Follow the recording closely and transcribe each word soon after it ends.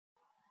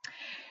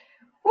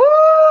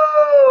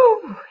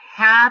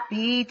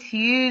Happy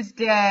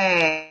Tuesday.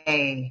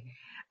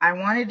 I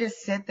wanted to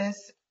set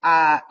this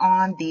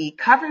on the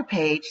cover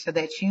page so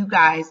that you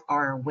guys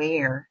are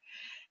aware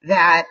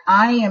that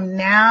I am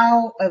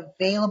now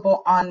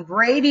available on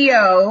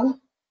radio,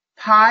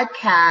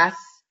 podcasts,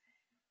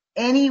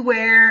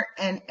 anywhere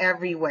and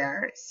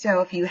everywhere.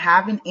 So if you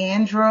have an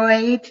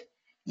Android,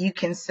 you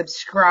can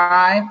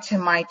subscribe to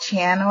my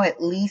channel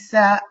at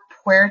Lisa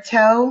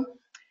Puerto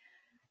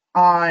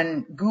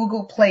on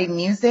Google Play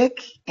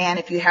Music. And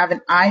if you have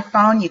an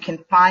iPhone, you can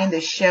find the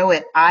show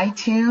at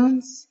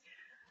iTunes.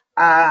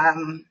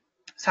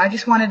 So I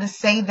just wanted to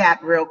say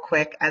that real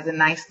quick as a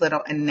nice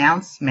little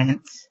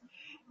announcement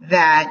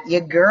that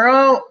your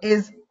girl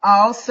is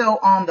also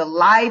on the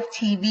live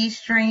TV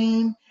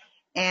stream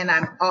and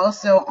I'm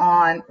also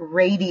on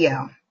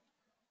radio.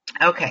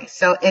 Okay,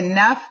 so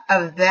enough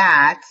of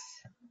that.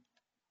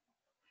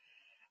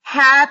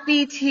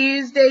 Happy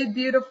Tuesday,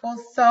 beautiful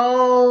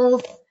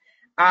souls.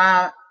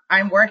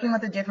 I'm working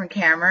with a different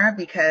camera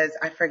because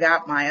I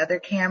forgot my other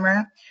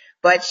camera.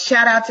 But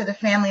shout out to the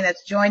family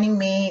that's joining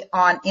me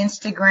on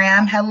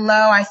Instagram. Hello,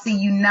 I see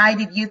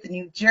United Youth in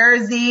New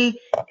Jersey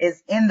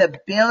is in the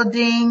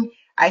building.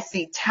 I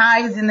see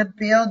Ty's in the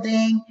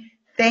building.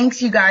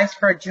 Thanks, you guys,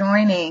 for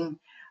joining.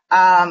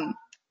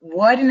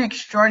 What an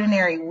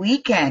extraordinary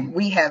weekend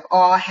we have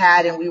all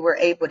had, and we were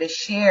able to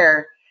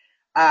share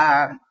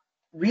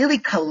really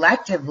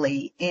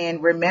collectively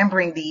in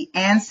remembering the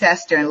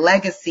ancestor and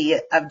legacy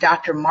of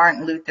Dr.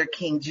 Martin Luther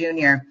King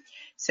Jr.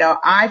 So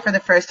I, for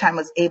the first time,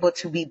 was able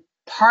to be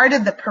part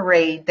of the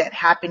parade that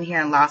happened here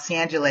in Los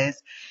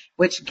Angeles,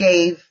 which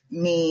gave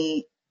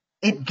me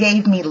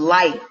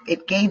life.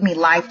 It gave me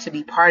life to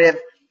be part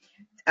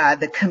of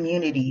the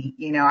community.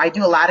 You know, I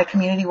do a lot of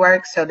community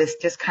work, so this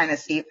just kind of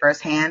see it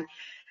firsthand.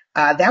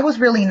 That was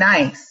really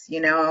nice,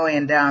 you know,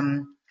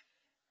 and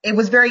it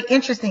was very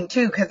interesting,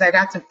 too, because I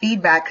got some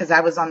feedback because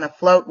I was on the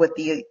float with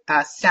the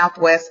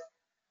Southwest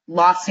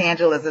Los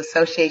Angeles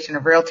Association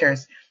of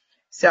Realtors.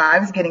 So I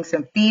was getting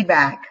some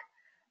feedback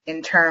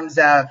in terms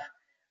of,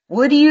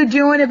 what are you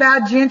doing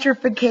about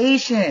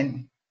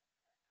gentrification?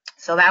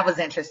 So that was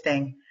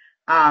interesting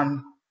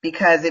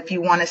because if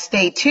you want to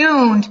stay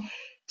tuned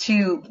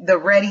to the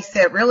Ready,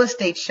 Set, Real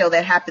Estate show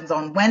that happens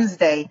on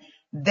Wednesday,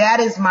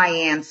 that is my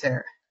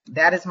answer.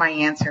 That is my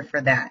answer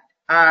for that.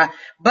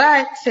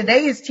 But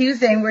today is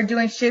Tuesday and we're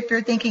doing Shift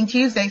Your Thinking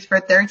Tuesdays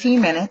for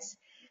 13 minutes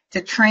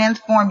to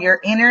transform your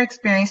inner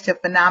experience to a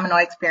phenomenal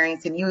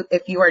experience. And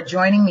if you are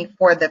joining me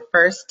for the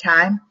first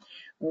time,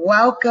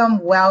 welcome,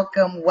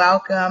 welcome,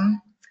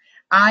 welcome.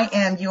 I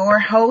am your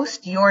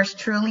host, yours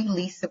truly,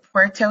 Lisa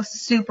Puerto,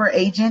 super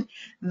agent,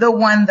 the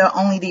one, the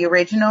only, the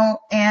original.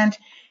 And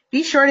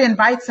be sure to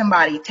invite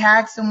somebody,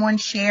 tag someone,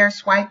 share,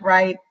 swipe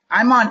right.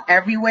 I'm on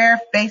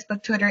everywhere,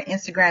 Facebook, Twitter,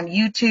 Instagram,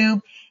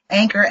 YouTube,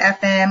 Anchor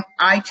FM,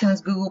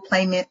 iTunes, Google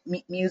Play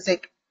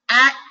Music,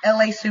 at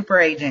LA Super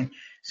Agent.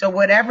 So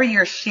whatever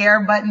your share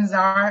buttons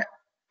are,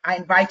 I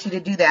invite you to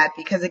do that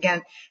because,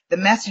 again, the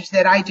message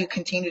that I do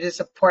continue to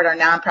support our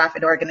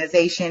nonprofit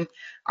organization.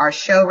 Our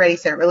show, Ready,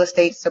 Set, Real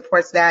Estate,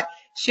 supports that.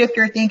 Shift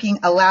Your Thinking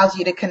allows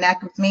you to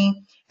connect with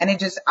me, and it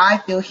just, I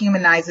feel,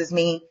 humanizes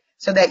me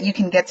so that you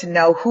can get to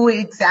know who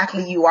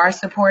exactly you are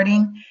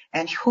supporting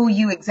and who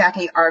you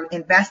exactly are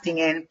investing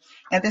in.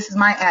 And this is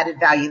my added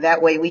value.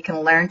 That way we can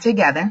learn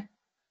together.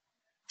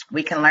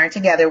 We can learn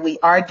together. We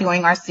are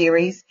doing our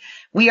series.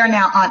 We are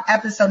now on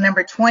episode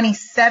number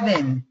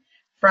 27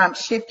 from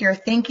Shift Your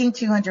Thinking,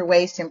 200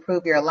 Ways to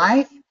Improve Your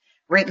Life,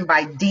 written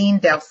by Dean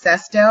Del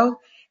Sesto.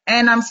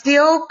 And I'm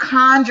still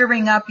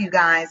conjuring up, you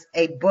guys,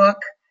 a book,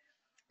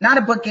 not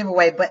a book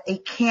giveaway, but a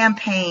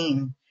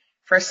campaign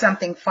for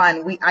something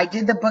fun. I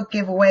did the book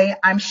giveaway.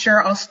 I'm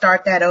sure I'll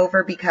start that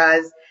over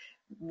because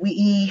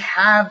we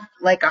have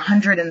like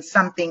 100 and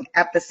something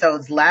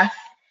episodes left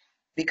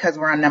because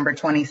we're on number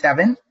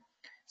 27.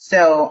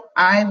 So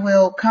I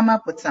will come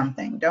up with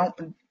something.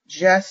 Don't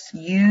just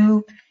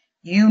you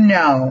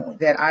know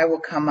that I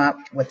will come up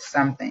with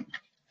something.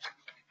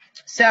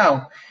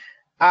 So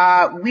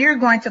we're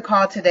going to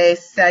call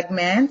today's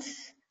segment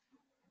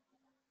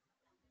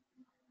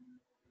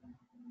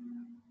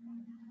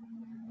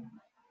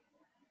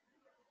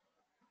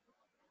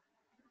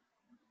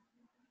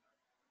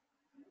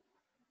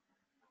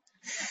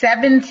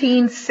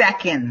 "17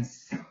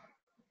 Seconds."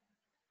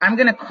 I'm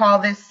going to call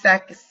this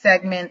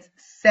segment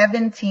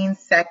 17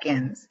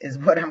 Seconds is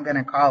what I'm going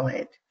to call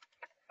it.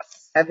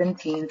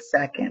 17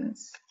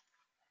 seconds.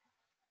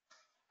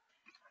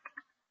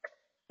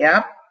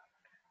 Yep.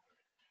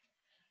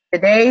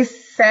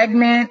 Today's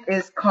segment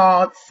is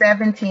called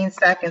 17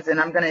 Seconds,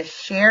 and I'm going to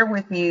share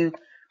with you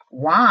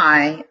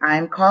why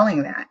I'm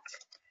calling that.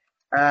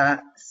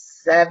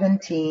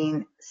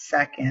 17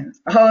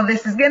 seconds. Oh,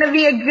 this is going to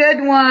be a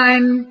good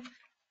one.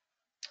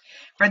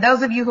 For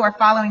those of you who are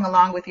following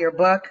along with your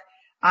book,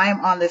 I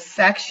am on the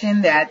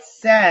section that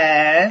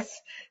says,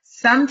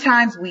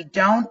 sometimes we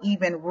don't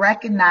even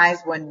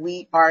recognize when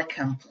we are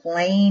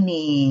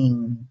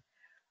complaining.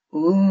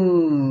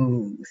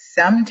 Ooh,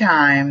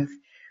 sometimes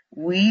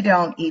we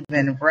don't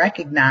even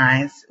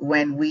recognize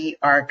when we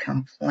are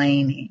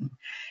complaining.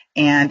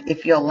 And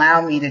if you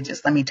allow me to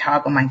just let me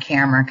toggle my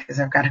camera because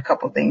I've got a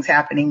couple things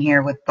happening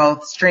here with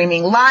both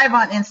streaming live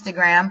on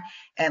Instagram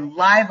and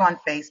live on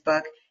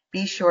Facebook.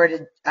 Be sure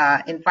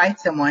to invite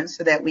someone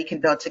so that we can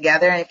build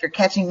together. And if you're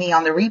catching me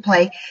on the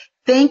replay,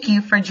 thank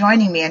you for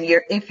joining me. And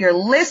if you're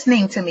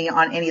listening to me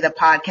on any of the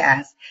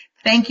podcasts,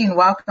 thank you and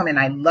welcome. And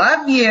I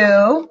love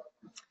you.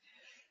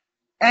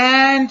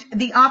 And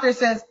the author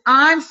says,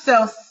 I'm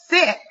so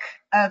sick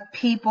of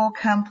people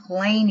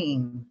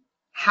complaining.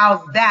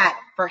 How's that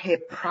for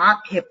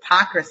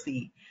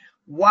hypocrisy?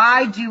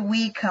 Why do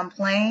we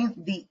complain?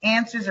 The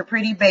answers are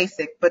pretty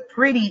basic, but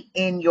pretty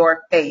in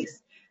your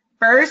face.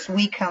 First,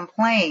 we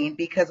complain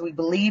because we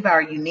believe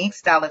our unique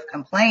style of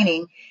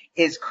complaining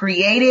is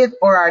creative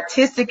or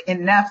artistic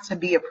enough to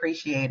be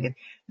appreciated.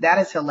 That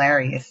is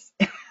hilarious.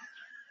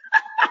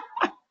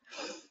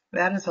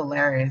 That is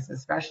hilarious,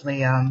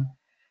 especially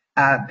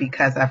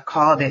because I've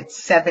called it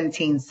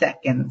 17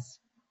 seconds.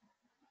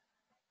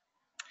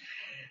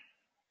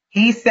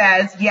 He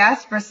says,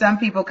 yes, for some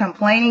people,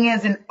 complaining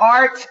is an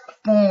art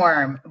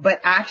form, but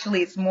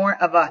actually it's more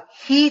of a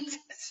heat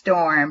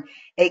storm,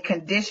 a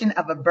condition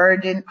of a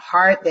burdened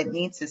heart that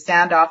needs to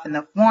sound off in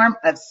the form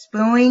of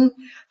spewing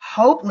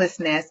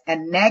hopelessness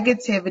and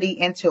negativity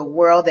into a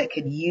world that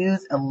could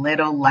use a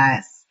little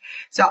less.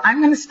 So I'm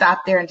going to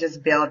stop there and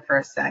just build for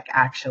a sec,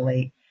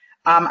 actually.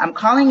 I'm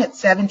calling it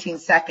 17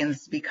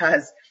 seconds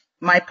because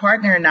my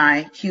partner and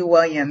I, Q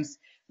Williams,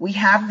 we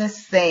have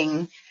this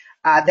thing.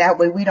 That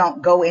way we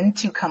don't go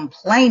into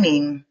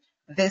complaining,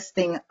 this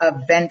thing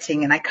of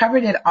venting. And I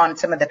covered it on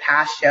some of the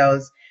past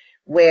shows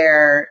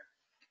where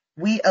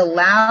we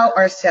allow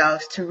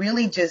ourselves to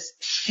really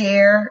just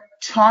share,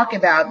 talk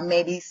about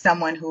maybe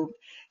someone who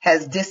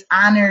has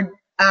dishonored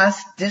us,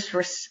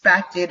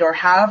 disrespected, or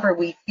however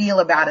we feel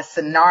about a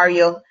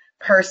scenario,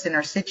 person,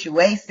 or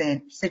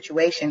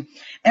situation,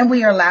 and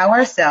we allow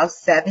ourselves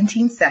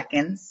 17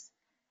 seconds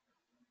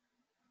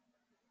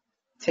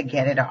to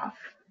get it off.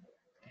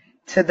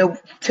 To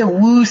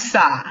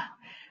woosah.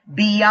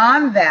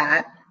 Beyond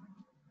that,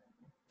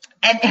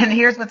 and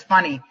here's what's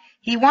funny.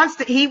 He likes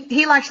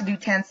to do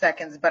 10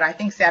 seconds, but I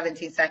think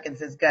 17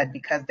 seconds is good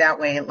because that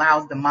way it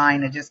allows the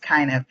mind to just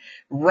kind of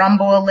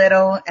rumble a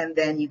little and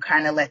then you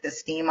kind of let the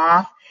steam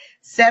off.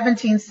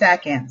 17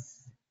 seconds.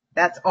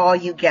 That's all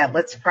you get.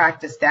 Let's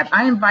practice that.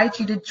 I invite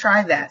you to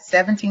try that.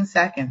 17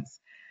 seconds,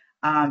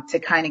 to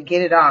kind of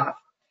get it off.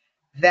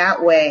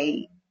 That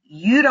way,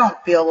 you don't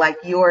feel like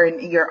you're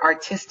in your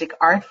artistic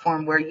art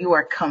form where you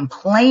are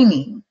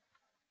complaining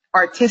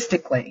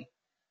artistically.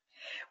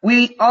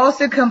 We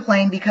also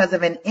complain because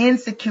of an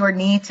insecure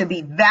need to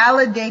be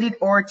validated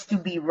or to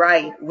be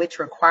right, which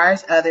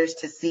requires others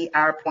to see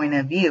our point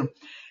of view.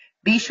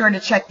 Be sure to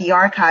check the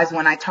archives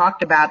when I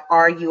talked about,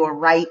 are you a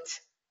right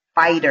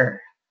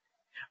fighter?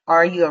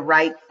 Are you a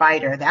right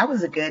fighter? That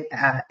was a good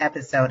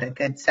episode, a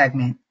good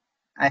segment,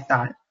 I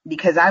thought,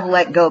 because I've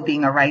let go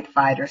being a right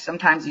fighter.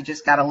 Sometimes you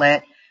just got to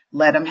let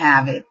them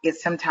have it.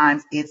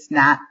 Sometimes it's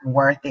not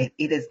worth it.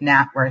 It is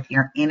not worth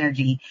your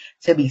energy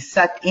to be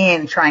sucked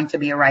in trying to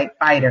be a right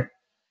fighter.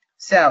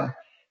 So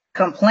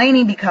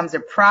complaining becomes a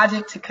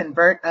project to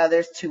convert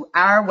others to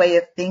our way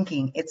of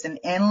thinking. It's an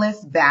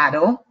endless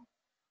battle.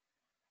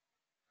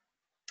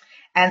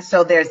 And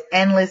so there's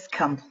endless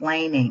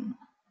complaining.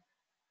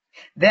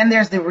 Then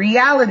there's the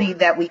reality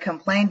that we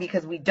complain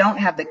because we don't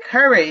have the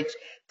courage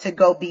to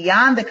go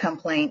beyond the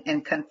complaint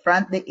and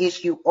confront the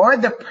issue or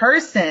the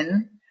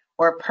person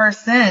or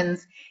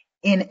persons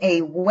in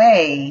a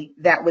way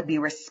that would be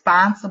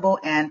responsible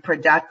and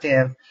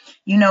productive.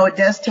 You know, it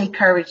does take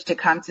courage to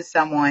come to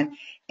someone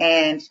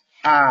and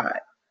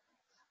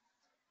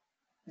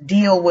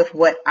deal with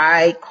what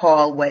I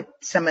call, what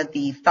some of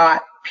the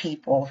thought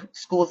people,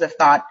 schools of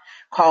thought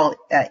call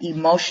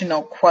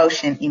emotional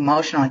quotient,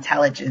 emotional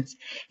intelligence.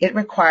 It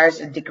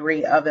requires a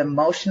degree of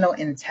emotional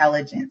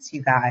intelligence,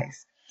 you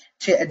guys,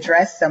 to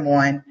address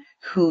someone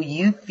who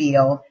you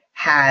feel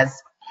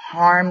has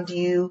harmed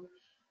you,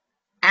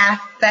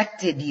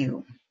 affected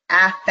you,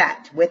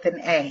 affect with an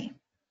A.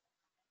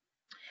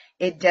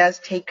 It does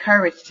take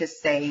courage to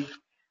say,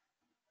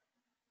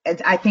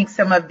 and I think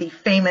some of the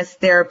famous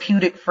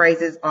therapeutic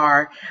phrases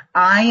are,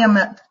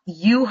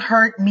 you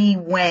hurt me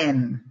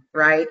when,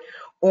 right?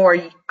 Or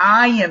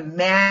I am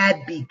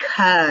mad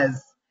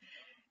because.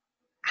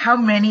 How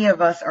many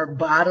of us are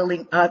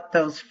bottling up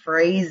those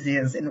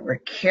phrases and we're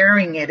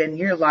carrying it and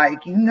you're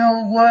like, you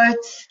know what?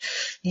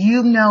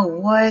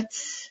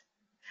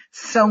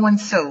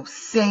 So-and-so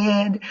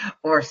said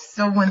or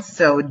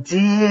so-and-so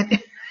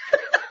did.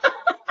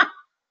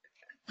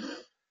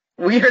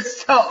 We are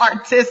so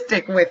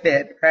artistic with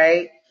it,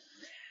 right?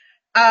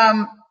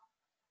 And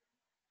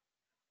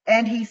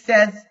he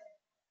says,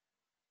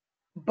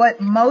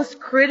 but most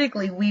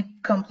critically, we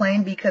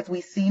complain because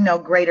we see no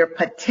greater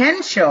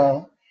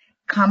potential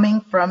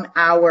coming from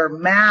our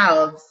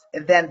mouths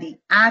than the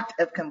act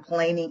of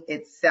complaining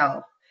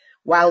itself.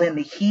 While in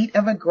the heat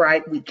of a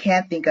gripe, we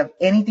can't think of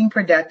anything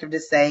productive to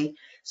say,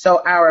 So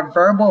our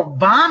verbal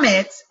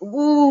vomits,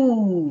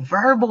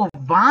 verbal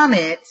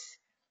vomits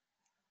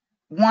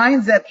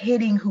winds up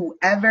hitting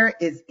whoever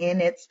is in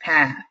its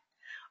path.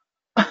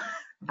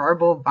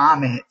 Verbal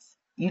vomits.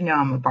 You know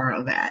I'm going to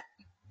borrow that.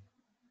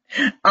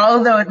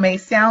 Although it may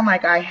sound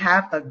like I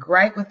have a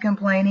gripe with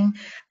complaining,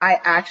 I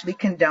actually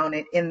condone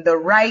it in the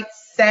right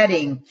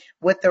setting,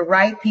 with the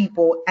right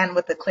people, and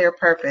with a clear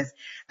purpose.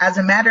 As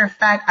a matter of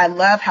fact, I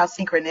love how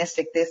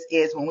synchronistic this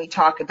is when we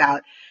talk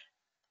about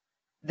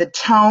the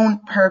tone,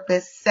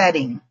 purpose,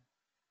 setting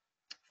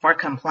for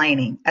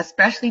complaining,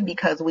 especially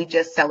because we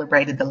just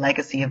celebrated the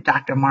legacy of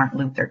Dr. Martin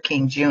Luther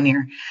King Jr.,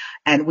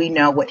 and we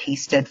know what he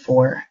stood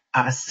for,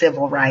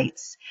 civil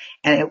rights.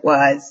 And it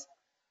was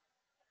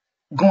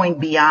going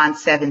beyond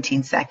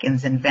 17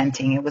 seconds and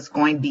venting. It was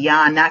going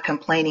beyond not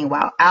complaining,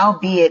 while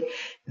albeit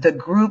the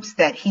groups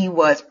that he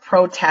was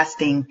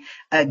protesting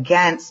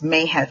against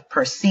may have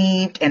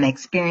perceived and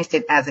experienced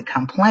it as a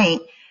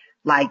complaint,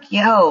 like,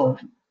 yo,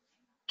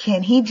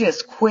 can he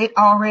just quit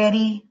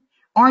already?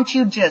 Aren't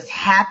you just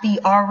happy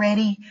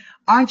already?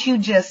 Aren't you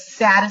just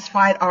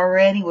satisfied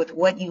already with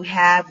what you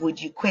have? Would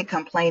you quit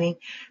complaining?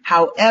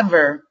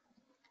 However,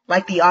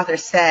 like the author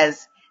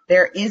says,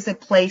 there is a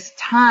place,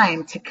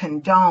 time to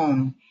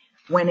condone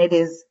when it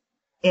is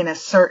in a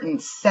certain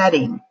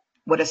setting,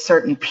 with a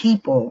certain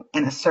people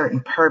and a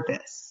certain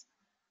purpose.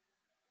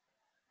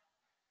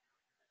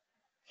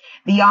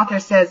 The author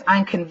says,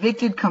 I'm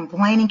convicted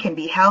complaining can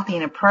be healthy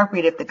and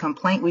appropriate if the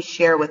complaint we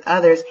share with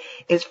others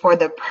is for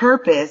the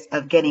purpose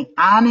of getting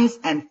honest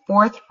and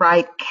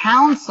forthright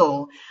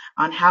counsel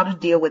on how to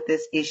deal with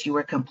this issue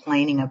we're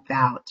complaining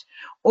about,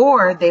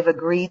 or they've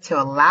agreed to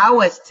allow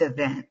us to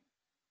vent.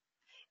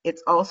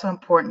 It's also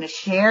important to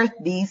share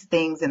these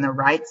things in the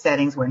right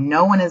settings where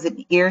no one is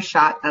in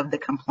earshot of the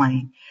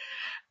complaint.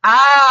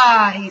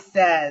 He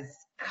says,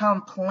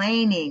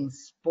 complaining,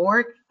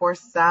 sport for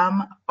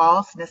some,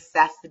 false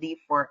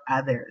necessity for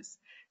others.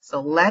 So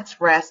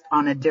let's rest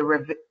on a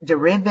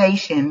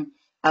derivation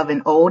of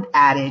an old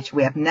adage.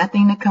 We have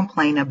nothing to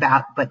complain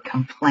about but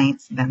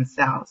complaints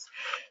themselves.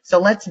 So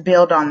let's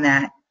build on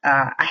that.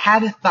 I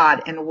had a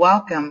thought, and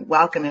welcome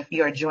if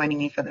you are joining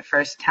me for the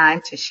first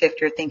time to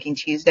Shift Your Thinking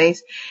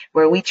Tuesdays,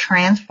 where we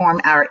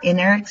transform our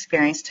inner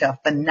experience to a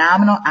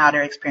phenomenal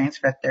outer experience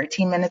for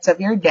 13 minutes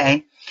of your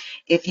day.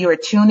 If you are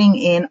tuning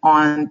in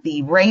on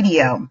the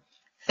radio,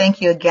 thank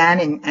you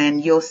again,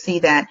 and you'll see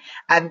that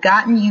I've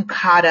gotten you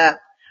caught up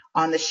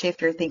on the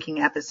Shift Your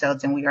Thinking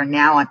episodes, and we are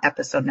now on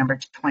episode number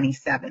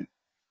 27.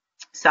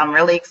 So I'm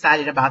really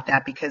excited about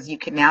that, because you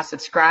can now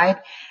subscribe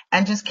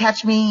and just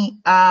catch me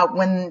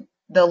when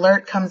the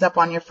alert comes up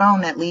on your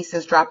phone that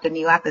Lisa's dropped a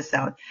new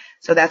episode.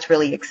 So that's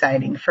really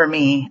exciting for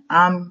me,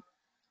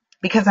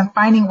 because I'm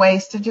finding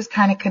ways to just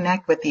kind of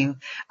connect with you.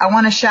 I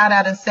want to shout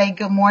out and say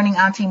good morning,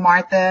 Auntie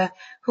Martha.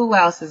 Who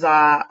else is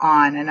on?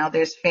 I know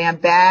there's Fam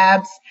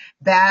Babs.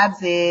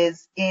 Babs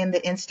is in the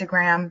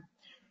Instagram.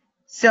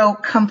 So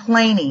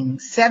complaining,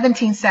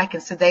 17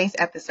 seconds. Today's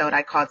episode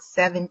I called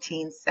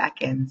 17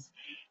 seconds,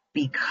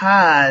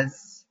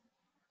 because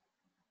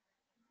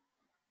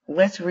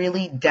let's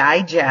really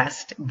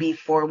digest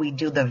before we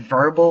do the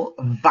verbal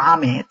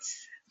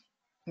vomits.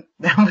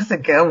 That was a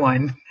good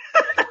one.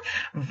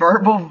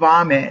 Verbal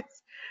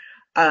vomits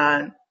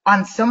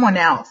on someone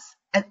else.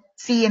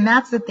 See, and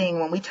that's the thing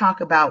when we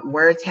talk about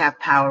words have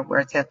power,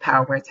 words have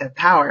power, words have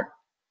power,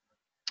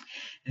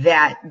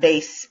 that they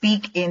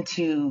speak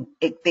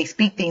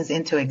things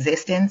into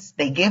existence.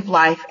 They give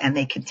life and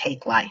they can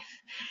take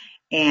life.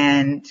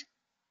 And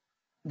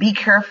be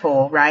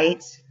careful,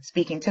 right?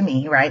 Speaking to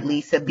me, right,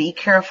 Lisa, be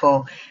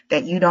careful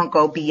that you don't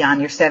go beyond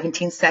your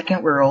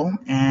 17-second rule.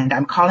 And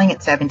I'm calling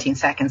it 17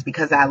 seconds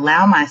because I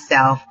allow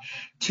myself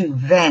to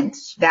vent.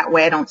 That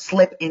way I don't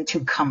slip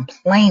into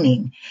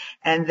complaining.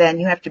 And then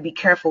you have to be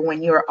careful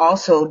when you're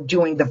also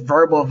doing the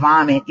verbal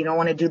vomit. You don't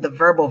want to do the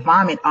verbal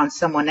vomit on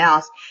someone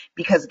else,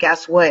 because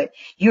guess what?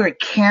 You're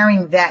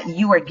carrying that.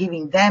 You are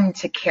giving them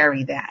to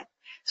carry that.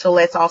 So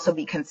let's also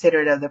be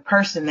considerate of the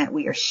person that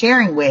we are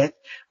sharing with,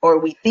 or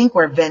we think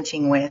we're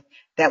venting with,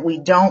 that we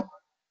don't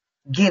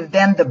give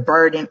them the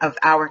burden of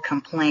our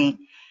complaint.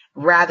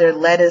 Rather,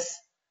 let us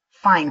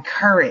find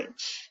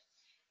courage.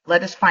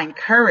 Let us find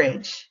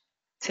courage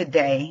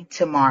today,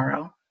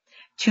 tomorrow,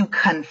 to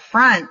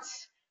confront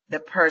the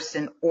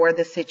person or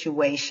the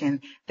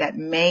situation that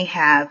may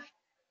have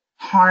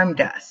harmed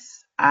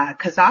us.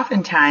 Because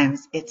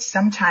oftentimes it's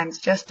sometimes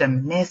just a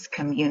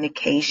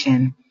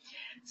miscommunication,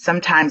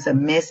 sometimes a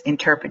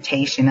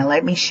misinterpretation. And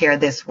let me share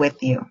this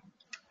with you.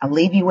 I'll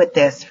leave you with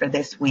this for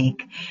this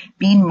week.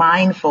 Be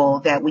mindful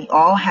that we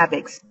all have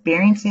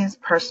experiences,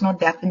 personal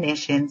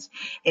definitions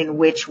in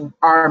which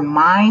our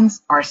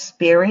minds, our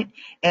spirit,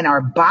 and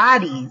our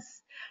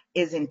bodies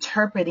is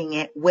interpreting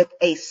it with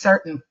a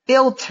certain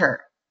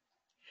filter.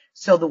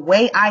 So the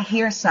way I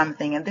hear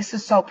something, and this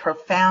is so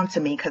profound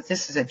to me because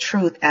this is a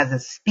truth as a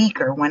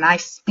speaker, when I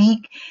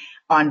speak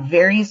on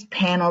various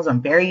panels,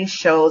 on various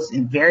shows,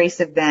 in various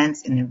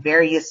events, and in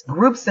various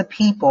groups of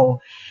people,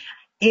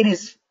 it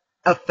is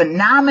a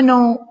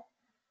phenomenal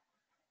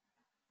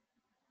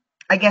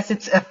I guess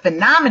it's a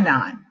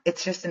phenomenon.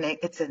 It's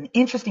an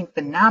interesting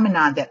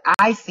phenomenon that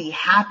I see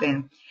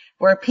happen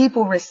where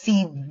people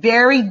receive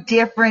very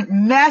different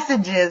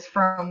messages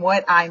from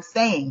what I'm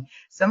saying.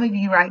 Some of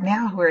you right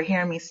now who are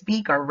hearing me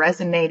speak are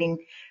resonating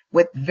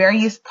with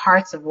various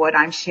parts of what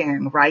I'm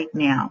sharing right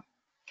now.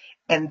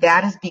 And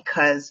that is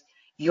because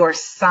your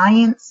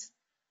science,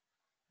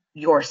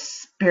 your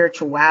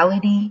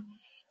spirituality,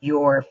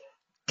 your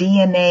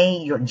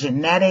DNA, your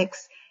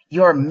genetics,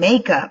 your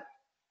makeup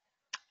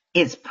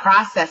is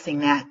processing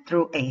that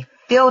through a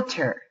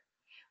filter,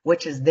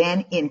 which is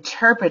then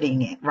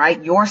interpreting it,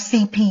 right? Your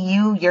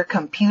CPU, your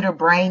computer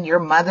brain, your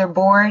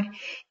motherboard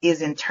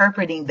is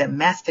interpreting the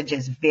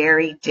messages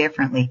very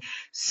differently.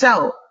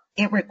 So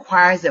it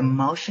requires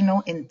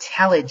emotional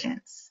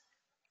intelligence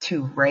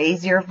to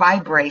raise your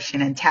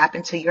vibration and tap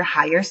into your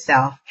higher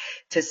self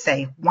to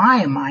say,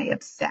 why am I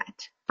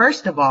upset?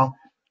 First of all,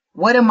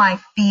 what am I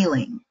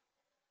feeling?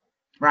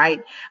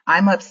 Right?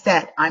 I'm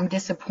upset. I'm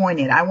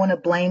disappointed. I want to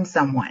blame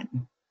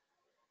someone.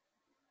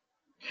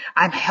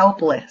 I'm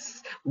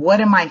helpless. What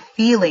am I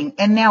feeling?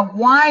 And now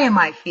why am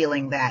I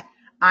feeling that?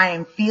 I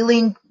am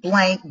feeling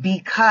blank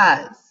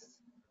because.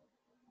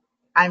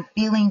 I'm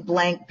feeling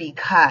blank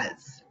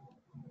because.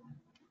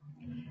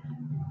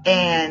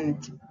 And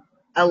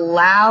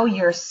allow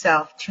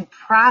yourself to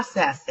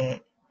process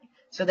it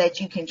so that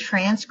you can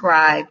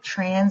transmute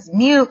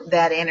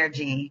that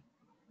energy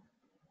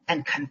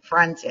and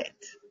confront it.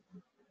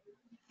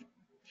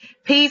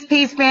 Peace,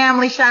 peace,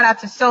 family. Shout out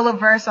to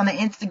Solarverse on the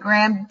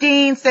Instagram.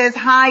 Dean says,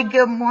 hi,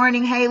 good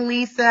morning. Hey,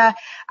 Lisa.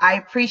 I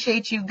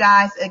appreciate you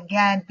guys.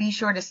 Again, be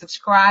sure to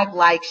subscribe,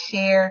 like,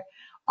 share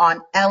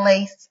on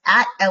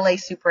at LA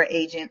Super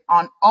Agent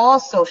on all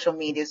social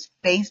medias,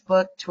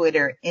 Facebook,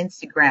 Twitter,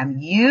 Instagram,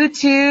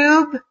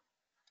 YouTube,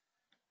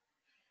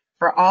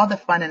 for all the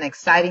fun and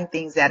exciting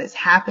things that is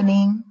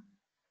happening.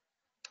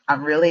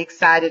 I'm really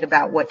excited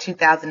about what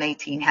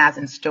 2018 has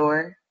in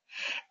store.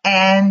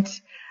 And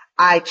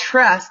I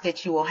trust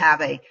that you will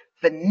have a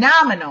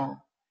phenomenal,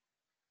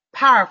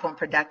 powerful, and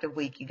productive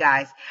week, you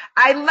guys.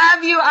 I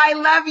love you. I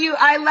love you.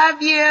 I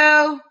love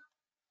you.